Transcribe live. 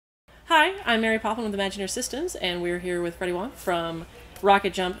Hi, I'm Mary Poplin with Imagineer Systems, and we're here with Freddie Wong from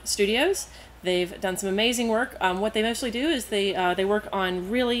RocketJump Studios. They've done some amazing work. What they mostly do is they work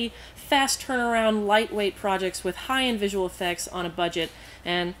on really fast turnaround, lightweight projects with high-end visual effects on a budget.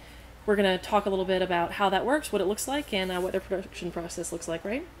 And we're going to talk a little bit about how that works, what it looks like, and what their production process looks like,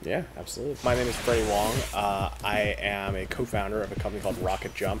 right? Yeah, absolutely. My name is Freddie Wong. I am a co-founder of a company called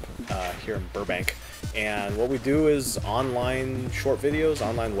RocketJump here in Burbank. And what we do is online short videos,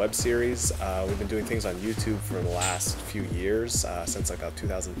 online web series. We've been doing things on YouTube for the last few years, since like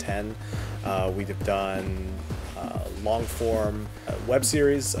 2010. We've done long-form web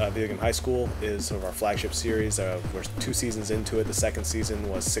series. Video Game High School is sort of our flagship series. We're 2 seasons into it. The second season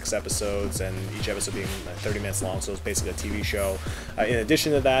was 6 episodes, and each episode being 30 minutes long, so it's basically a TV show. In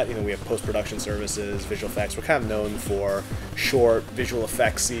addition to that, we have post-production services, visual effects. We're kind of known for short, visual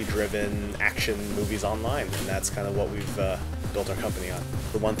effects-y driven action movies online, and that's kind of what we've built our company on.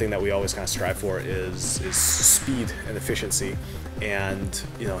 The one thing that we always kind of strive for is speed and efficiency, and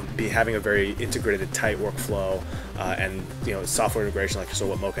having a very integrated, tight workflow, and software integration like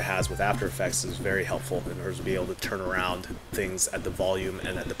what Mocha has with After Effects is very helpful in order to be able to turn around things at the volume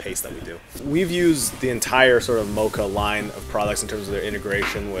and at the pace that we do. We've used the entire sort of Mocha line of products in terms of their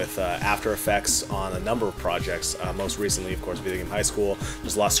integration with After Effects on a number of projects. Most recently, of course, Video Game High School.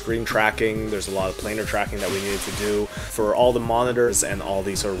 There's a lot of screen tracking. There's a lot of planar tracking that we needed to do for all the monitors and all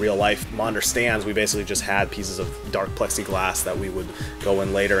these sort of real-life monitor stands. We basically just had pieces of dark plexiglass that we would go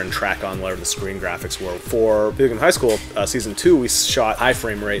in later and track on whatever the screen graphics were. For Video Game High School, season 2, we shot high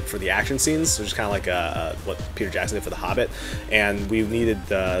frame rate for the action scenes, so just kind of like what Peter Jackson did for The Hobbit, and we needed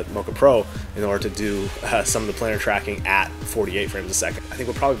the Mocha Pro in order to do some of the planar tracking at 48 frames a second. I think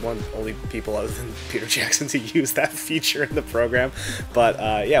we're probably one of the only people other than Peter Jackson to use that feature in the program,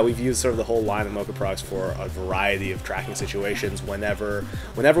 but yeah, we've used sort of the whole line of Mocha products for a variety of tracking situations. Whenever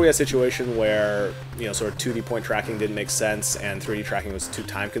we had a situation where sort of 2D point tracking didn't make sense and 3D tracking was too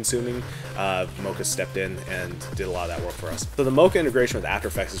time consuming, Mocha stepped in and did a lot of that work for us. So the Mocha integration with After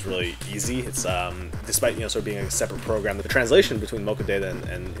Effects is really easy. It's despite sort of being a separate program, the translation between Mocha data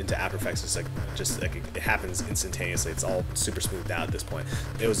and into After Effects is it happens instantaneously. It's all super smoothed out at this point.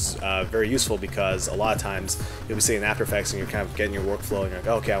 It was very useful because a lot of times you'll be sitting in After Effects and you're kind of getting your workflow and you're like,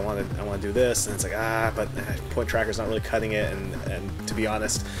 oh, okay, I want to do this, and it's like, but point tracker's not really cutting it, and to be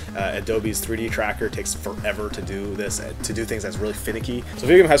honest, Adobe's 3D tracker takes forever to do this, to do things that's really finicky. So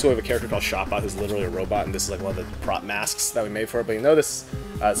Video Game High School, we have a character called Shotbot who's literally a robot, and this is like one of the prop masks that we made for it. But this,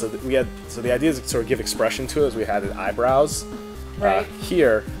 so the idea is to sort of give expression to it. Is we had eyebrows right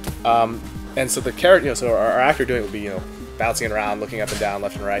here, and so the character, so our actor doing it would be bouncing it around, looking up and down,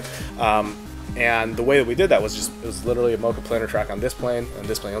 left and right. And the way that we did that was it was literally a Mocha Planar track on this plane and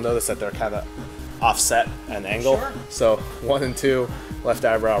this plane. You'll notice that they're kind of offset an angle. Sure. So 1 and 2, left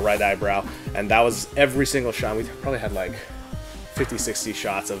eyebrow, right eyebrow, and that was every single shot. We probably had like 50-60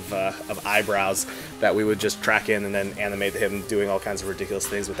 shots of eyebrows that we would just track in and then animate him doing all kinds of ridiculous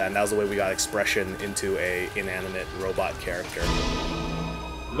things with that. And that was the way we got expression into a inanimate robot character.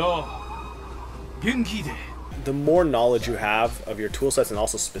 The more knowledge you have of your tool sets, and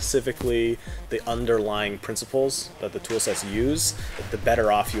also specifically the underlying principles that the tool sets use, the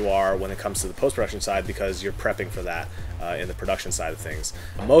better off you are when it comes to the post-production side, because you're prepping for that in the production side of things.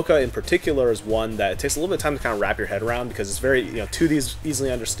 Mocha in particular is one that it takes a little bit of time to kind of wrap your head around, because it's very, 2D's easily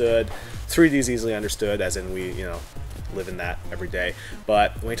understood, 3D's easily understood, as in we, live in that every day.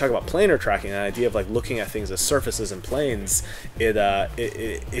 But when you talk about planar tracking, the idea of like looking at things as surfaces and planes,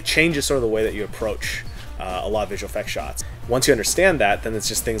 it changes sort of the way that you approach a lot of visual effects shots. Once you understand that, then it's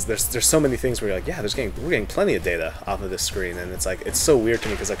just things. There's so many things where you're like, yeah, we're getting plenty of data off of this screen, and it's like, it's so weird to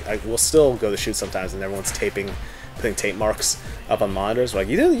me because like we'll still go to shoot sometimes, and everyone's putting tape marks up on monitors. We're like,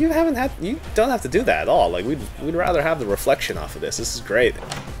 you don't have to do that at all. Like we'd rather have the reflection off of this. This is great.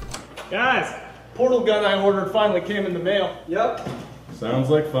 Guys, portal gun I ordered finally came in the mail. Yep.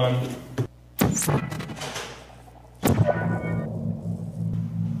 Sounds like fun.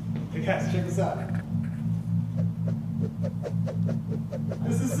 Hey guys, check this out.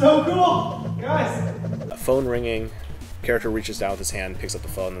 This is so cool! Guys! A phone ringing, character reaches down with his hand, picks up the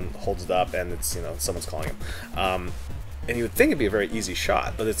phone and holds it up, and it's, someone's calling him. And you would think it'd be a very easy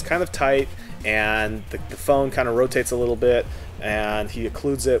shot, but it's kind of tight, and the phone kind of rotates a little bit, and he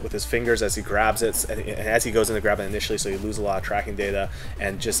occludes it with his fingers as he grabs it, and as he goes in to grab it initially, so you lose a lot of tracking data,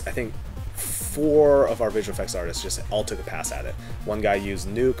 and just, I think, 4 of our visual effects artists just all took a pass at it. One guy used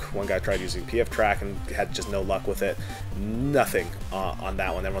Nuke, one guy tried using PF Track and had just no luck with it. Nothing on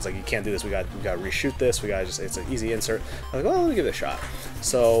that one. Everyone's like, you can't do this, we got to reshoot this, it's an easy insert. I'm like, well, let me give it a shot.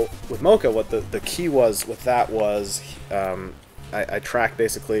 So with Mocha, what the key was with that was I tracked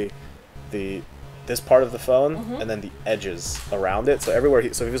basically this part of the phone and then the edges around it. So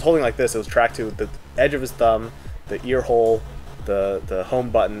everywhere so if he was holding like this, it was tracked to the edge of his thumb, the ear hole, the home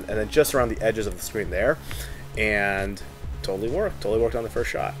button, and then just around the edges of the screen there. And totally worked on the first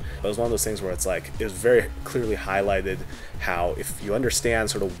shot. But it was one of those things where it's like, it was very clearly highlighted how if you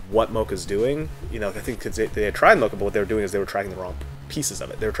understand sort of what Mocha's doing, you know, I think because they had tried Mocha, but what they were doing is they were tracking the wrong pieces of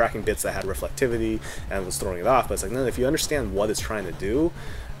it. They were tracking bits that had reflectivity and was throwing it off. But it's like, no, if you understand what it's trying to do,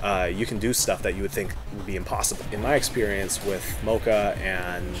 you can do stuff that you would think would be impossible. In my experience with Mocha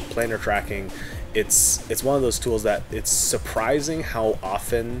and Planar Tracking, it's one of those tools that it's surprising how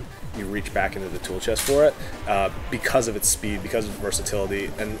often you reach back into the tool chest for it, because of its speed, because of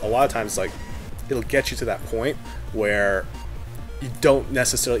versatility, and a lot of times like it'll get you to that point where you don't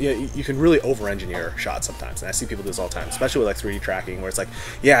necessarily, you can really over-engineer shots sometimes, and I see people do this all the time, especially with like 3D tracking, where it's like,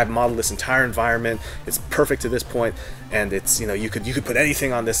 yeah, I've modeled this entire environment, it's perfect to this point, and it's, you know, you could put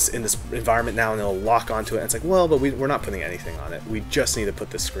anything on this in this environment now, and it'll lock onto it. And it's like, well, but we're not putting anything on it. We just need to put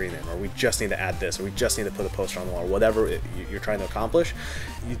this screen in, or we just need to add this, or we just need to put a poster on the wall, or whatever you're trying to accomplish.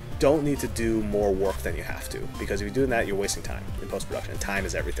 You don't need to do more work than you have to, because if you're doing that, you're wasting time in post-production. Time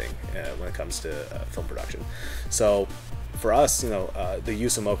is everything when it comes to film production. So for us, you know, the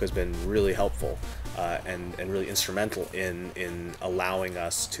use of Mocha has been really helpful and really instrumental in allowing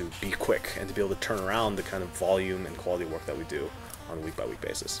us to be quick and to be able to turn around the kind of volume and quality work that we do on a week-by-week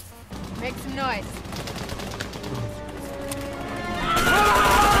basis. Make some noise.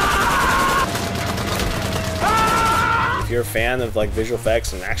 If you're a fan of like visual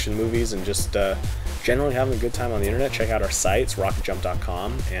effects and action movies and just generally having a good time on the internet, check out our sites,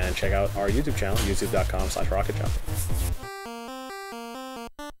 RocketJump.com, and check out our YouTube channel, youtube.com/RocketJump.